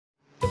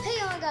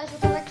guys,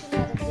 welcome back to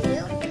another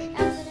video. I'm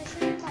gonna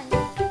show you my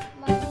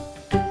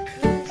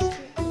Rubik's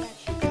Cube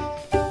collection. So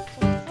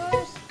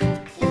first,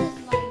 this is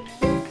my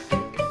main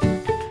cube.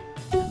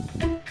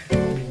 I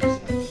use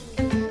my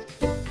cube.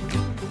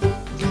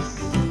 This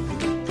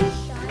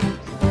shine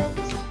bright.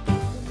 The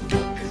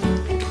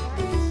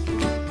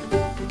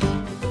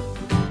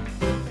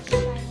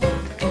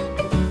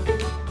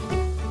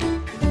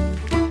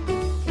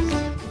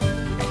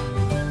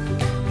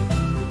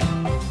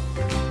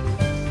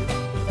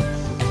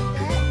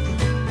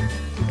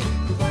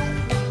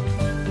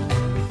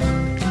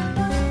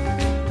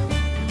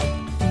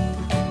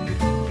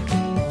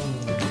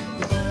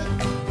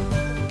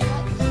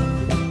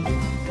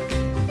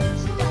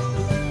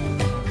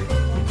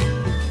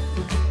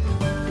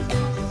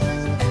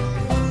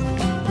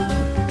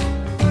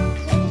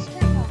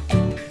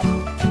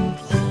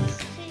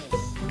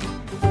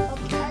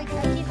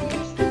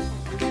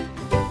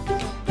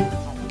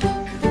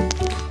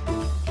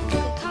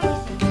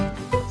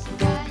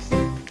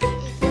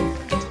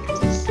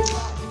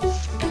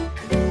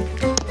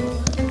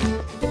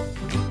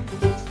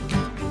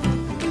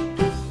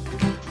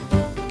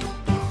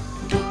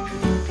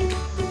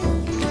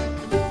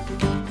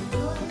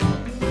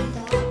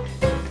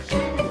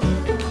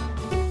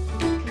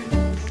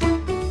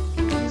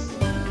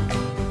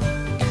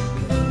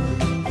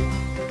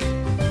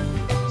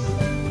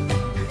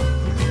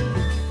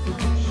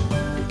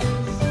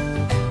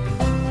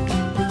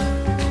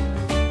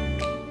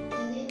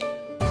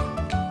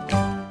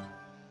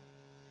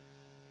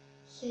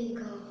Here you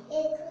go.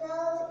 It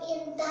glows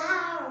in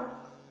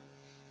dark.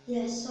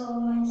 Yes, so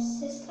my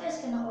sister is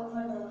gonna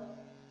open the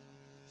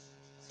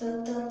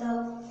open the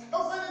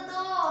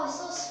door.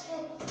 So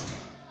strict.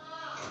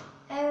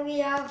 And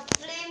we are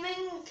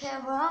flaming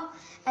camera,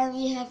 and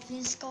we have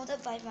been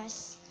scolded by my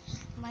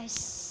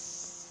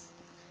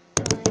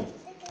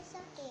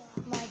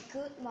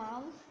good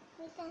mom.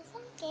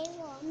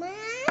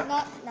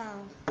 Not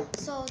now.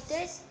 So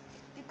this,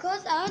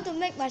 because I want to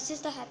make my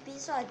sister happy,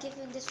 so I give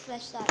him this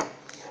flashlight.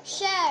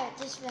 Share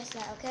this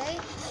flashlight, okay?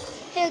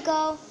 Here you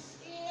go.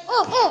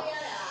 Oh!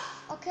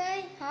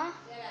 Okay, huh?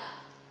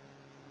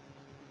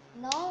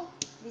 No,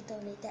 we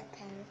don't need that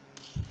parrot.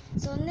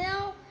 So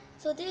now,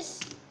 this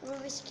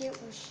Rubik's Cube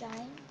will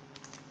shine.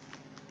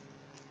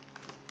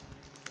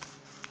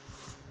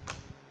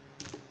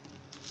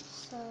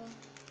 So,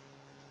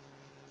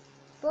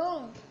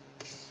 boom.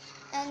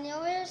 And it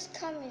always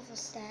come with a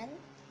stand.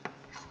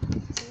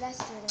 So let's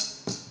do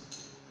this.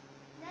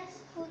 Let's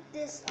put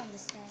this on the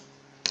stand.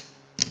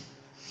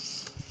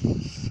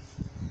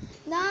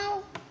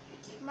 Now,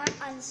 my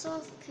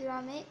unsolved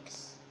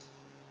pyramids.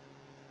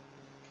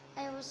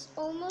 I was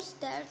almost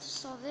there to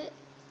solve it,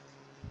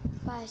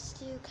 but I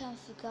still can't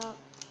figure out.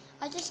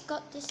 I just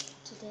got this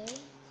today,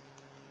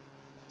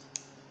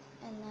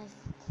 and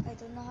I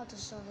don't know how to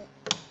solve it.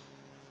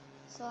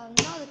 So I'm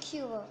not a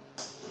cuber.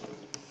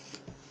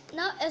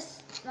 Now,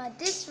 as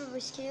this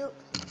Rubik's Cube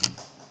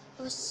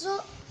was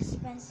so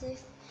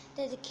expensive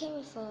that it came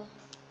with a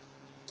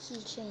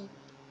keychain.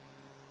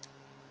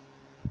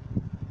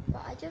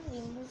 But I just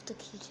removed the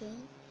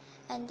keychain,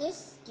 and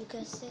this you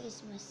can say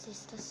is my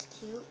sister's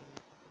cube.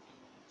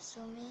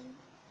 Zoom in.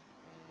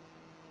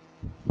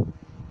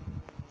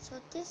 So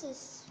this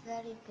is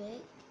very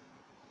big,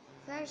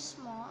 very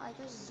small. I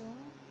just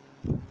zoom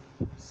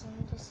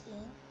this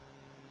in.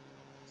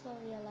 So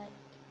we are like,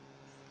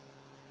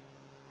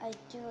 I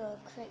do a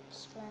quick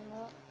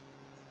scramble.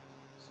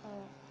 So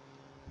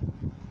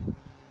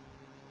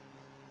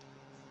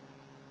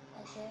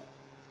okay,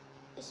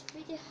 it's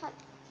pretty hard.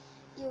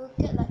 You will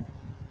get like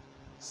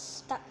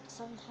stuck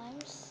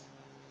sometimes.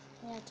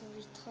 You have to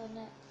return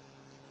it.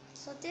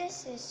 So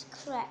this is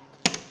crap.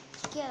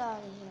 Get out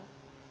of here.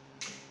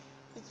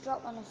 It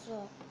dropped on the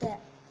floor.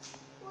 There.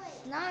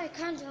 Now I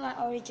can't do my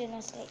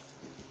original state.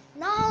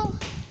 Now,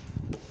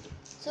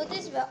 so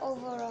these were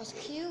overall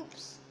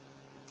cubes.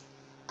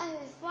 I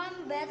have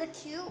one better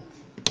cube,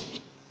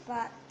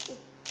 but it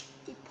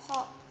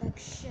popped like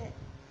shit.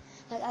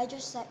 Like I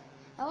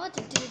want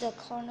to do the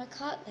corner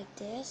cut like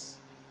this.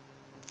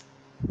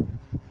 Do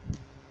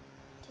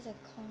the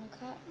corner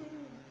cut.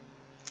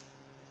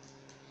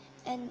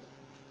 And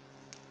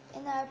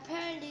I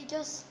apparently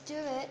just do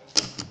it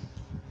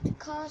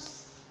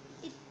because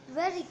it's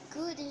very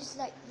good. It's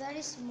like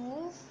very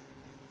smooth,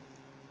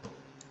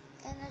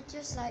 and I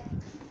just like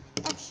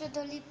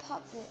accidentally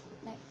pop it.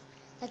 Like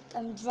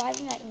I'm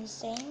driving like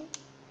insane.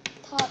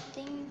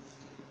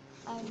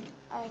 I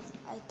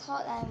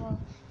thought I'm a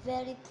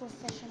very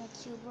professional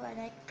cuber, and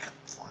it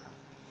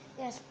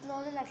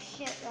exploded like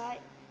shit,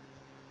 right?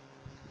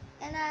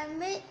 And I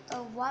made a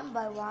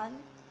 1x1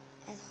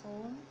 at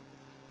home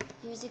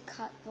using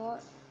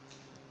cardboard.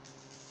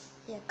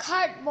 Yeah,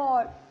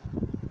 cardboard.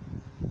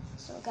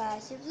 So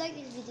guys, if you like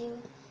this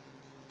video,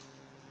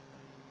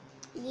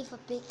 leave a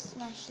big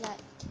smash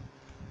like.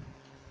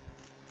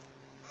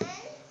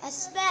 And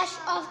smash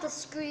off the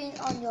screen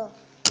on your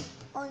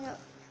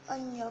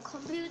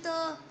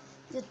computer,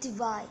 your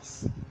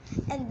device,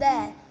 and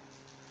then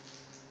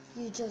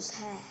you just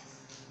have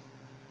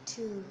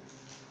to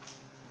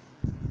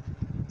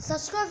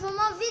subscribe for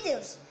more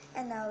videos,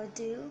 and I will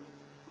do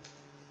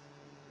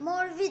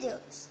more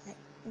videos, like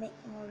make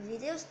more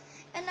videos.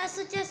 And I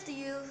suggest to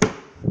you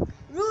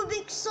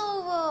Rubik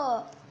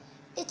Solver.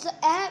 It's an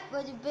app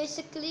where you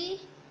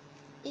basically,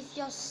 if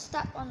you're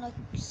stuck on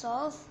a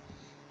solve,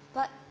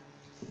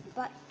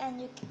 and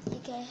you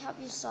can help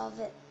you solve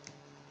it.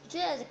 You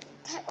just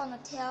tap on the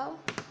tail,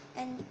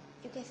 and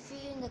you can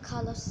fill in the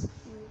colors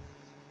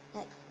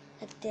like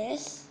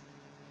this.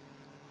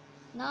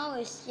 Now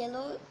it's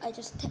yellow. I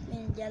just tap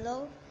in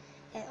yellow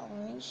and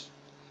orange,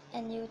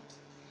 and you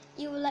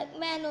like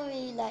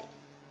manually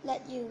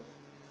let you,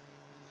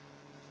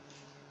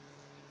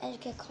 and you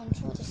can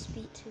control the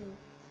speed too.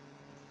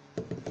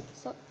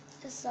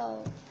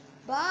 So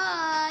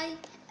bye.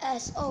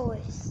 As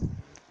always,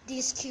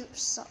 these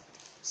cubes suck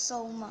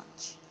so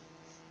much.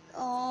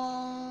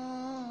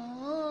 Oh.